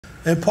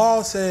And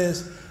Paul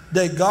says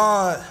that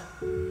God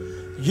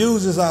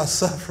uses our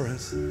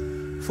sufferings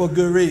for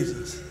good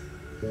reasons.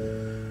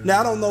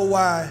 Now, I don't know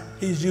why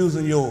he's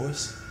using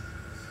yours.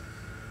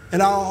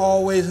 And I don't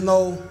always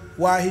know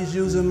why he's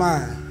using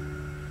mine.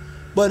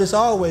 But it's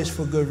always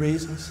for good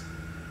reasons.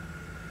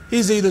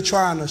 He's either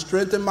trying to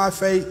strengthen my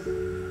faith.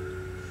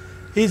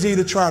 He's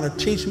either trying to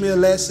teach me a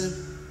lesson.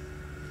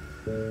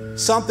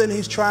 Something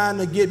he's trying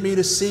to get me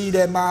to see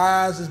that my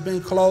eyes has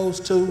been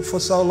closed to for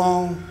so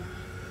long.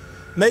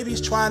 Maybe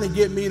he's trying to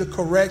get me to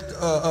correct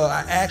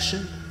an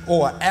action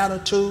or an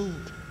attitude.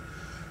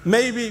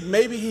 Maybe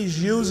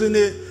he's using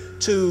it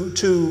to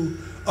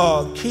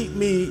keep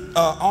me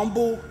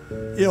humble,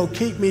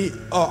 keep me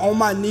on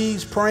my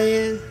knees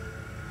praying,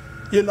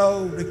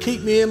 to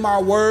keep me in my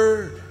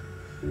word,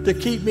 to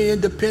keep me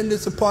in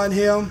dependence upon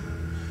him,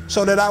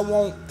 so that I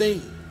won't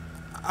think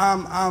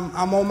I'm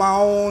on my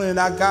own and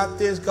I got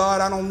this.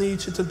 God, I don't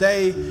need you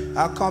today.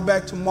 I'll come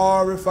back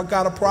tomorrow if I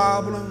got a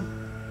problem.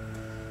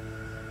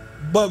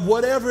 But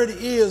whatever it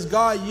is,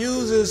 God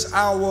uses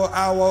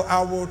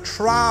our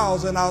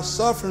trials and our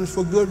sufferings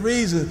for good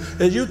reason.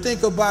 As you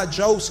think about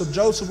Joseph,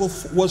 Joseph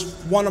was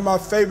one of my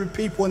favorite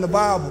people in the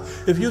Bible.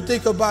 If you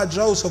think about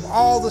Joseph,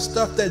 all the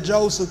stuff that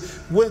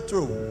Joseph went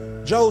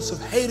through, Joseph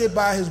hated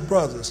by his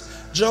brothers,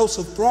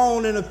 Joseph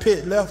thrown in a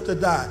pit, left to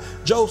die,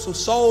 Joseph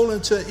sold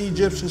into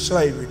Egyptian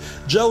slavery,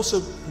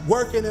 Joseph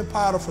working in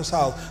Potiphar's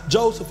house,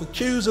 Joseph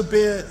accused of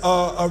being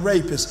a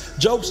rapist,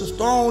 Joseph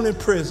thrown in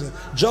prison,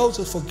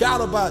 Joseph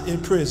forgot about in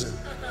prison,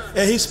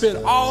 and he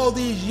spent all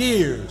these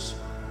years,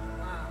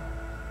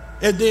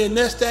 and then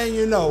next thing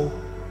you know,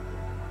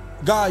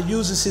 God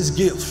uses his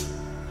gift,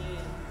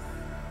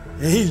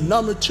 and he's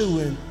number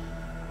 2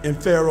 in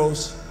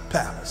Pharaoh's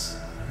palace.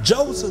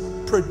 Joseph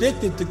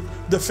predicted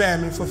the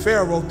famine for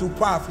Pharaoh through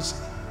prophecy.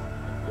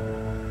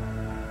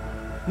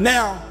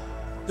 Now,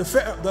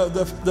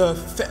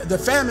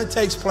 the famine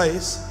takes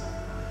place,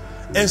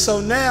 and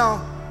so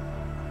now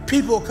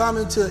people are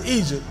coming to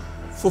Egypt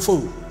for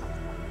food.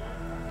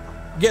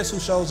 Guess who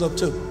shows up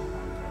too?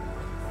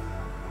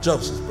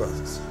 Joseph's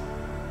brothers.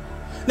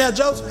 Now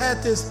Joseph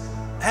had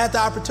the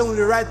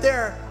opportunity right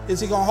there. Is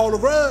he gonna hold a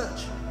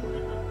grudge,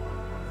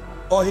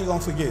 or he gonna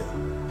forgive?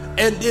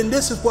 And then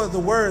this is what the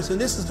words,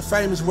 and this is the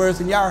famous words,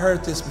 and y'all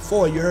heard this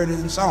before, you heard it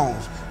in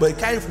songs, but it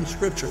came from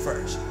scripture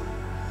first.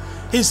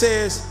 He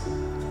says,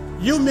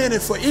 you meant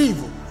it for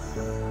evil,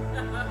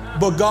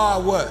 but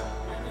God what?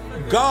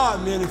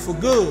 God meant it for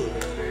good,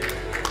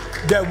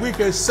 that we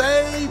can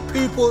save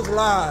people's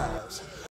lives.